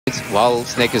while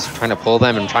Snake is trying to pull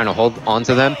them and trying to hold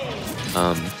onto them,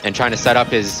 and trying to set up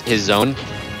his zone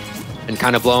and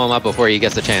kind of blow him up before he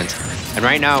gets the chance. And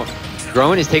right now,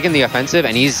 Drone is taking the offensive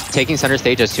and he's taking center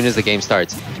stage as soon as the game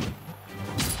starts.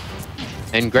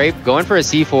 And Grape going for a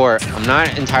C4. I'm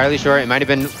not entirely sure. It might have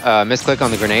been a misclick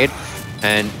on the grenade.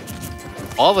 And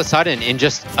all of a sudden, in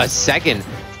just a second,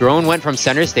 Drone went from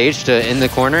center stage to in the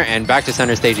corner and back to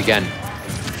center stage again.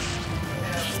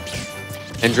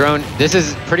 And Drone, this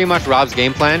is pretty much Rob's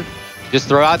game plan. Just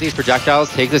throw out these projectiles,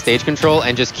 take the stage control,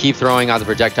 and just keep throwing out the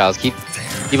projectiles. Keep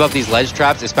up these ledge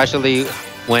traps, especially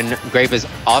when Grape is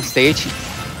off stage.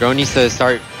 Drone needs to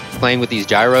start playing with these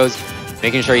gyros,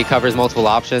 making sure he covers multiple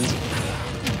options.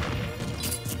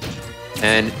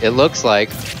 And it looks like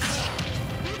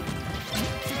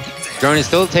Drone is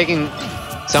still taking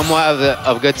somewhat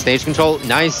of good stage control.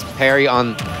 Nice parry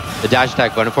on the dash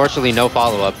attack, but unfortunately no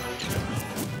follow-up.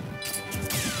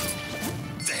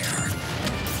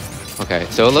 Okay,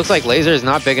 so it looks like laser is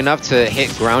not big enough to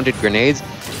hit grounded grenades,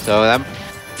 so that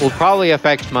will probably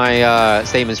affect my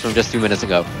statements from just 2 minutes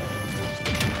ago.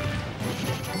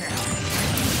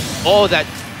 Oh, that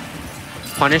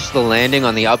punished the landing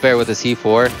on the up air with a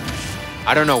C4.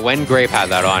 I don't know when Grape had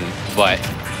that on, but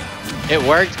it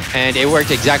worked, and it worked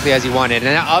exactly as he wanted. And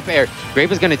that up air,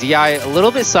 Grape is going to DI a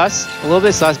little bit sus,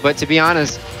 but to be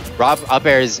honest, Rob up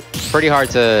air is pretty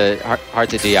hard to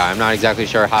DI. I'm not exactly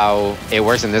sure how it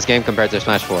works in this game compared to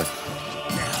Smash 4.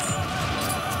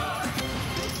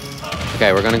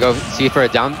 Okay, we're going to go see for a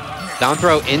down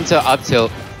throw into up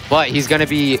tilt, but he's going to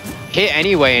be hit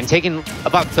anyway and taking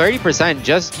about 30%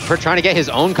 just for trying to get his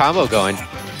own combo going.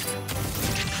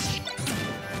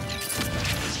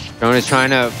 Drone is trying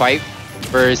to fight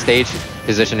for stage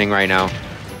positioning right now.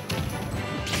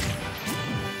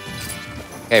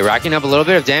 Okay, racking up a little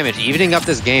bit of damage, evening up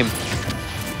this game.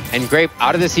 And Grape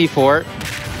out of the C4,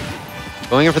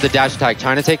 going in for the dash attack,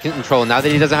 trying to take control. Now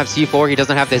that he doesn't have C4, he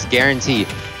doesn't have this guarantee.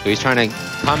 So he's trying to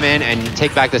come in and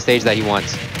take back the stage that he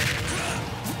wants.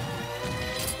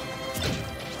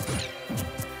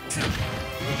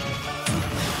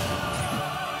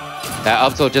 That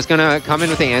up tilt just gonna come in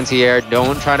with the anti-air.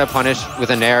 Don't try to punish with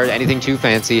an air, anything too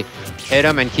fancy. Hit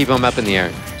him and keep him up in the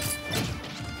air.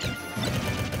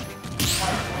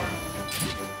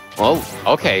 Oh,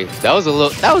 okay. That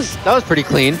was pretty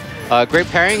clean. Grape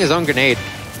parrying his own grenade,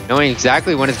 knowing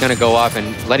exactly when it's gonna go off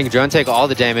and letting Drone take all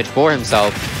the damage for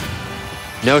himself.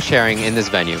 No sharing in this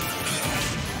venue.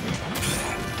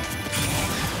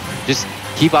 Just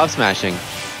keep up smashing.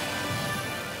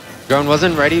 Drone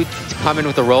wasn't ready to come in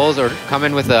with the rolls or come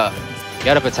in with the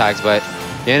get-up attacks, but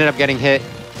he ended up getting hit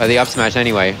by the up smash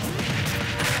anyway.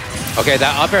 Okay,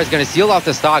 that up air is going to seal off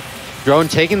the stock. Drone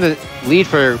taking the lead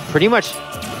for pretty much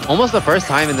almost the first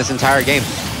time in this entire game,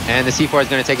 and the C4 is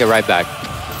going to take it right back.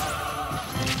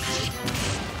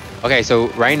 Okay, so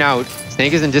right now,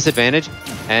 Snake is in disadvantage,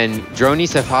 and Drone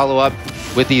needs to follow up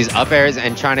with these up airs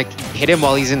and trying to hit him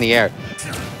while he's in the air.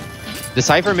 The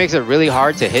Cypher makes it really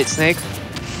hard to hit Snake,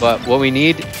 but what we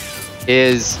need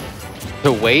is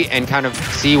to wait and kind of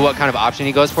see what kind of option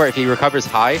he goes for. If he recovers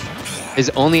high,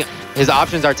 his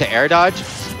options are to air dodge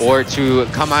or to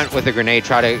come out with a grenade,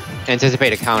 try to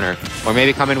anticipate a counter, or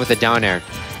maybe come in with a down air.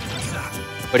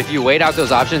 But if you wait out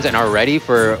those options and are ready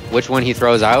for which one he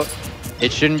throws out,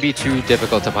 it shouldn't be too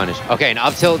difficult to punish. Okay, an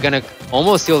up tilt gonna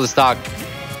almost steal the stock,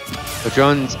 but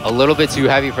Drone's a little bit too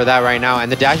heavy for that right now,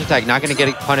 and the dash attack not gonna get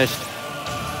it punished.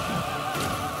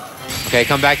 Okay,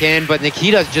 come back in, but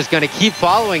Nikita's just going to keep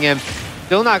following him.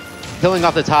 Still not killing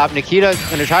off the top. Nikita's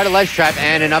going to try to ledge trap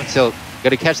and an up tilt.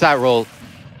 Going to catch that roll.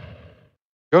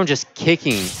 Drone just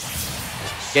kicking.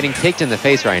 Getting kicked in the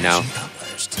face right now.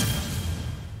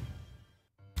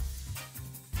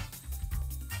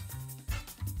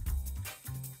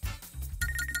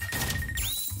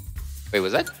 Wait,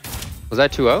 was that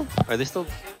 2-0? Are they still...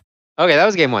 Okay, that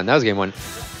was game one.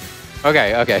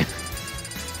 Okay.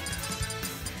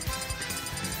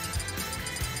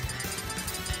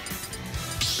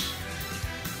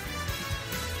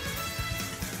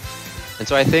 And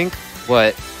so I think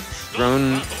what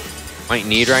Drone might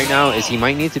need right now is he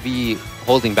might need to be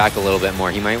holding back a little bit more.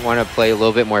 He might want to play a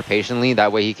little bit more patiently.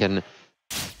 That way he can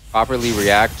properly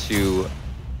react to,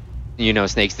 you know,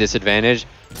 Snake's disadvantage.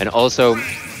 And also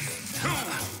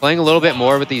playing a little bit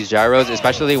more with these gyros,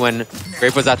 especially when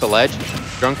Grape was at the ledge.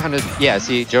 Drone kind of, yeah,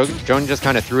 see, Drone just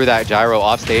kind of threw that gyro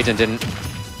off stage and didn't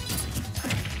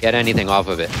get anything off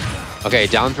of it. Okay,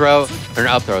 down throw, or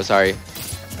up throw, sorry.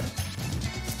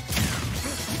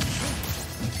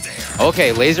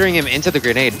 Okay, lasering him into the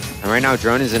grenade. And right now,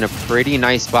 Drone is in a pretty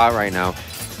nice spot right now.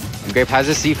 And Grape has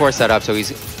his C4 set up, so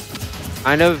he's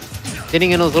kind of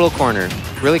sitting in his little corner,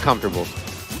 really comfortable.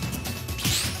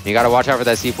 You got to watch out for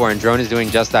that C4, and Drone is doing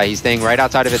just that. He's staying right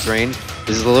outside of its range.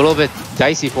 This is a little bit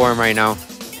dicey for him right now.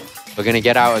 We're going to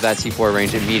get out of that C4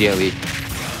 range immediately.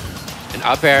 An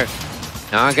up air.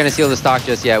 Not going to seal the stock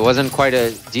just yet. It wasn't quite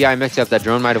a DI mix-up that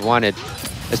Drone might have wanted,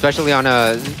 especially on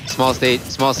a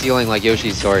small ceiling like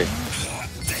Yoshi's story.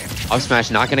 Up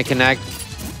smash not going to connect.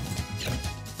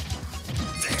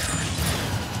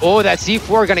 Oh, that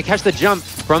C4 going to catch the jump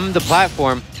from the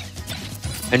platform.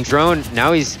 And Drone,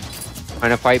 now he's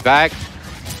trying to fight back.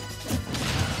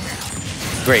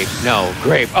 Grape, no,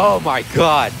 Grape. Oh my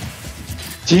god.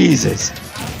 Jesus.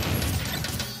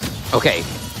 Okay.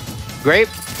 Grape,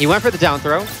 he went for the down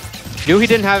throw. Knew he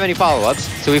didn't have any follow-ups,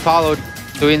 so he followed.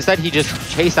 So instead, he just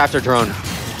chased after Drone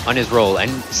on his roll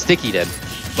and stickied him.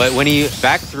 But when he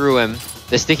back threw him,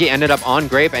 the sticky ended up on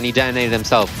Grape and he detonated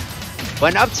himself.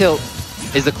 But an up tilt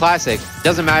is the classic.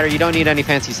 Doesn't matter, you don't need any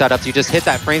fancy setups. You just hit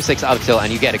that frame 6 up tilt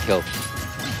and you get a kill.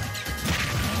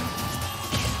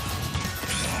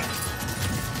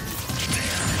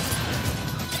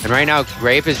 And right now,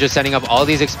 Grape is just setting up all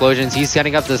these explosions. He's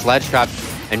setting up this ledge trap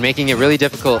and making it really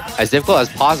difficult as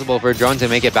possible for Drone to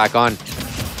make it back on.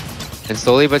 And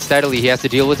slowly but steadily, he has to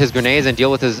deal with his grenades and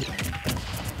deal with his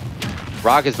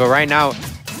rockets. But right now,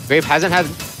 Grape hasn't had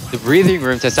the breathing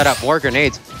room to set up more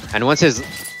grenades. And once his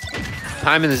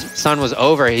time in the sun was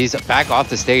over, he's back off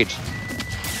the stage.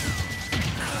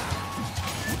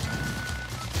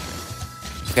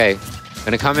 Okay,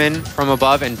 gonna come in from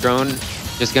above, and Drone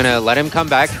just gonna let him come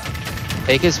back,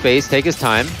 take his space, take his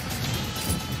time.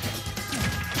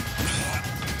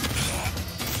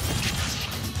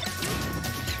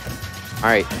 All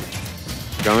right,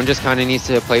 Drone just kind of needs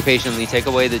to play patiently, take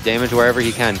away the damage wherever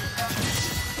he can.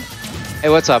 Hey,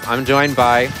 what's up? I'm joined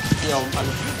by... Yo,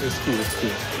 it's Q.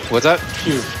 What's up?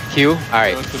 Q. Q? All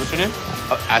right. What's your name?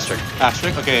 Oh, Asterisk.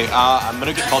 Asterisk? Okay, I'm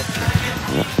gonna get called.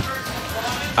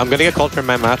 I'm gonna get called for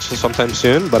my match sometime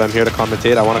soon, but I'm here to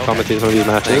commentate. I want to commentate some of these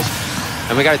matches. Thanks.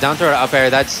 And we got a down throw to up air.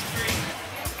 Is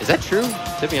that true?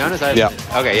 To be honest, yeah.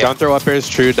 Okay, yeah. Down throw up air is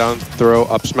true. Down throw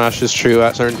up smash is true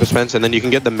at certain dispense, and then you can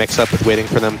get the mix up with waiting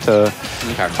for them to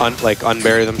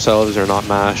unbury themselves or not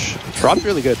mash. Rob's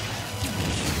really good.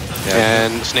 Yeah.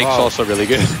 And Snake's also really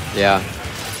good. Yeah.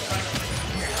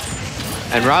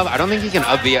 And Rob, I don't think he can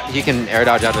up B. He can air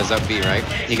dodge out of his up B, right?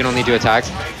 He can only do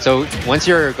attacks. So once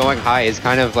you're going high, it's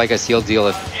kind of like a sealed deal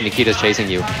if Nikita's chasing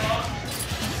you.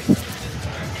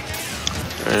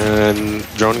 And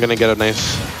Drone gonna get a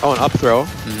nice an up throw.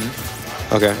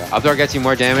 Okay. Up throw gets you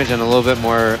more damage and a little bit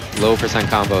more low percent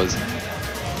combos.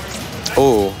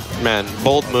 Oh man,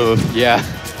 bold move. Yeah.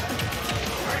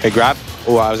 Hey, grab.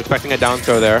 Oh, I was expecting a down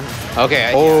throw there. Okay.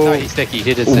 I thought he sticky.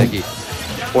 He did sticky.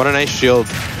 What a nice shield.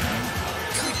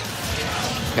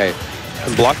 Okay.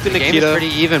 And blocked the Nikita. Game is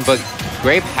pretty even, but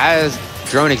Grape has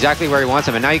Drone exactly where he wants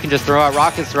him, and now you can just throw out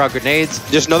rockets, throw out grenades.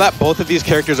 Just know that both of these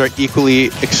characters are equally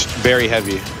very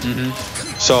heavy.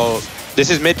 So this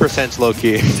is mid percents low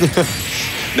key.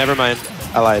 Never mind,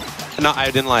 I lied. No, I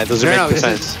didn't lie. Those are mid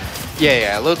percents.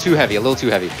 Yeah, a little too heavy,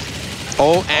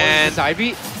 Oh, and side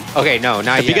beat. Okay, no,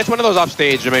 not yet. If he gets one of those off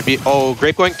stage, it might be. Oh,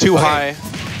 Grape going too high.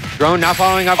 Drone not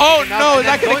following up. Oh no, is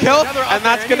that gonna kill? And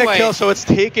that's gonna kill, so it's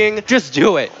taking... Just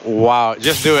do it. Wow,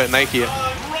 just do it, Nike.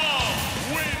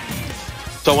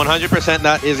 So 100%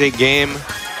 that is a game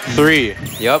 3.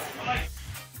 Yep.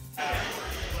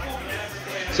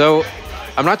 So,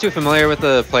 I'm not too familiar with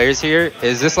the players here.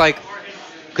 Is this like...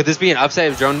 Could this be an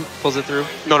upset if Drone pulls it through?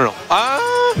 No.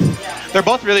 They're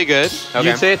both really good. Okay.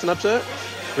 You'd say it's an upset?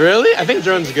 Really? I think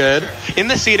Drone's good. In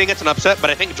the seeding, it's an upset, but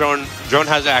I think Drone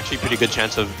has actually a pretty good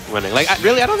chance of winning. Like,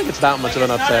 really, I don't think it's that much of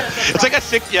an upset. It's like a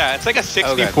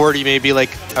 60-40, maybe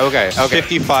like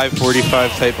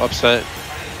 55-45 type upset.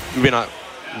 Maybe not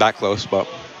that close, but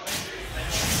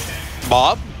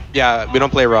Bob? Yeah, we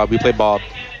don't play Rob, we play Bob.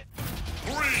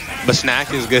 But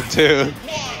Snack is good too.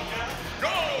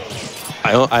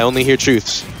 I only hear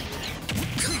truths.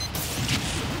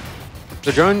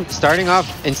 So Drone, starting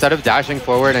off, instead of dashing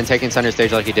forward and taking center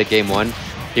stage like he did game 1,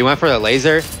 he went for the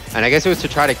laser, and I guess it was to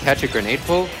try to catch a grenade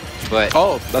pull, but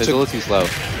that's it was a little too slow.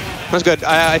 That's good.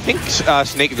 I think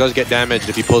Snake does get damaged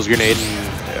if he pulls grenade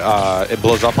and it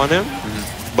blows up on him,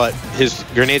 but his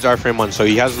grenades are frame 1, so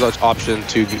he has the option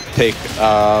to take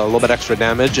a little bit extra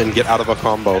damage and get out of a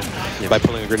combo by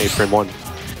pulling a grenade frame 1.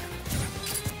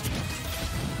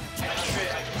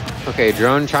 Okay,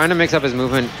 Drone trying to mix up his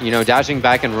movement, dashing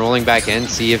back and rolling back in,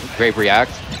 see if Grape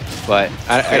reacts, but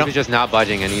Grape is just not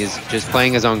budging, and he's just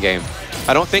playing his own game.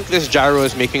 I don't think this gyro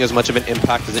is making as much of an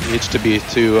impact as it needs to be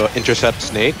to intercept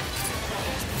Snake.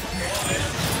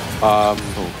 I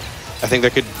think there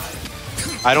could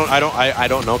I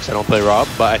don't know because I don't play Rob,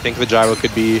 but I think the gyro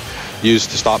could be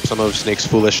used to stop some of Snake's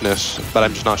foolishness, but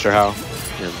I'm just not sure how.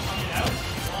 Yeah.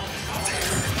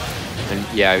 And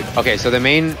yeah, okay, so the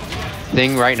main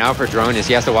thing right now for Drone is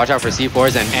he has to watch out for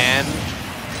C4s and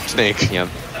Snake. Yeah.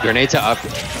 Grenade to up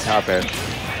air.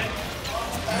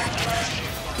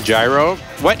 Gyro?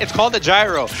 What? It's called the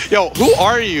gyro. Yo, who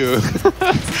are you?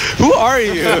 Who are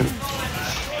you?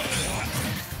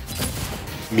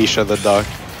 Misha the duck.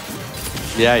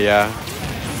 Yeah.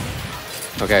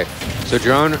 Okay, so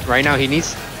Drone, right now, he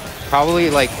needs probably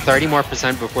like 30% more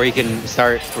before he can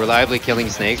start reliably killing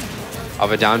Snake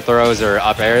off of down throws or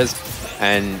up airs,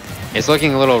 and it's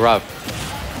looking a little rough.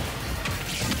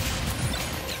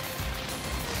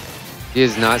 He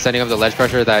is not setting up the ledge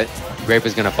pressure that Grape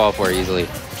is going to fall for easily.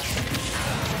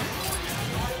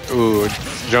 Ooh,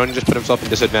 Drone just put himself in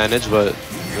disadvantage, but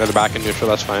got the back in neutral,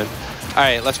 that's fine. All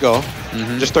right, let's go.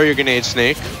 Just throw your grenade,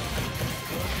 Snake.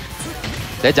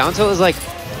 That down tilt is like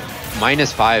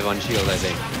 -5 on shield, I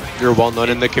think. You're well known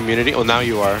in the community. Well, now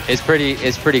you are. It's pretty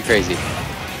crazy.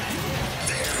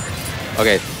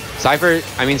 Okay, Cypher,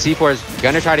 I mean C4 is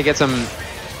gonna try to get some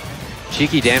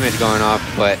cheeky damage going off,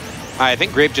 but I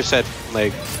think Grape just said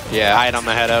like, yeah, hide on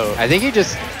my head out. I think he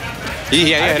just.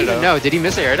 Yeah, I don't even know. Did he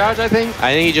miss the air dodge? I think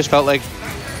he just felt like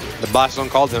the blast zone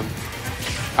called him.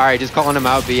 All right, just calling him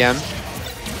out, BM.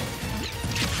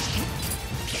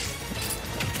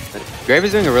 Grape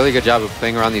is doing a really good job of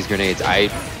playing around these grenades. I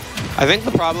think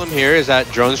the problem here is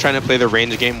that Drone's trying to play the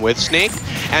range game with Snake,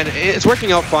 and it's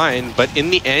working out fine, but in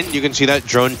the end, you can see that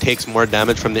Drone takes more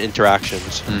damage from the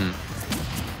interactions.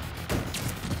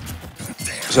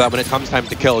 So that when it comes time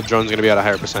to kill, Drone's going to be at a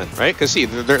higher percent, right? Because see,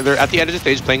 they're at the end of the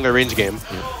stage playing their range game.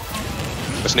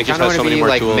 But Snake just has so many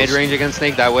more tools. Mid-range against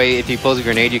Snake, that way if he pulls a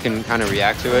grenade, you can kind of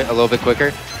react to it a little bit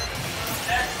quicker.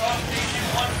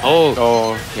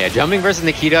 Oh. Yeah, jumping versus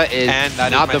Nikita is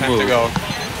not the move. To go.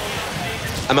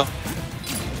 I'm up.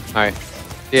 All right.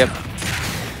 Yep.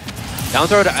 Down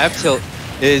throw to F tilt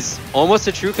is almost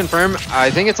a true confirm. I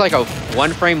think it's like a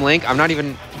 1-frame link. I'm not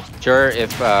even sure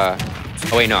if... oh,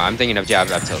 wait, no. I'm thinking of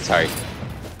jab F tilt. Sorry.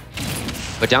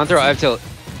 But down throw F tilt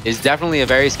is definitely a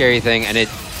very scary thing, and it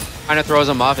kind of throws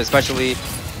him off, especially,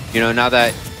 you know, now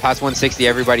that past 160,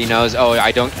 everybody knows, oh,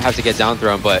 I don't have to get down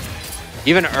thrown, but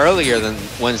even earlier than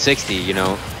 160, you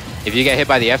know, if you get hit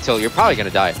by the F tilt, you're probably going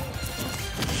to die.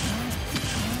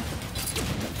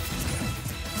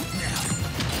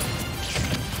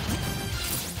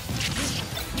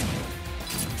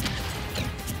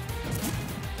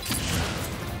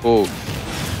 Oh,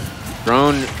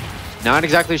 Drone, not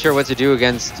exactly sure what to do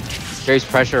against Grape's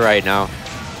pressure right now.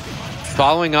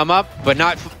 Following him up, but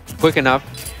not quick enough.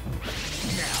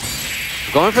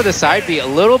 Going for the side B, a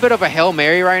little bit of a Hail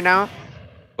Mary right now,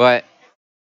 but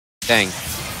dang.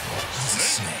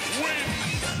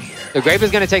 The Grape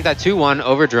is going to take that 2-1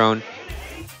 over Drone.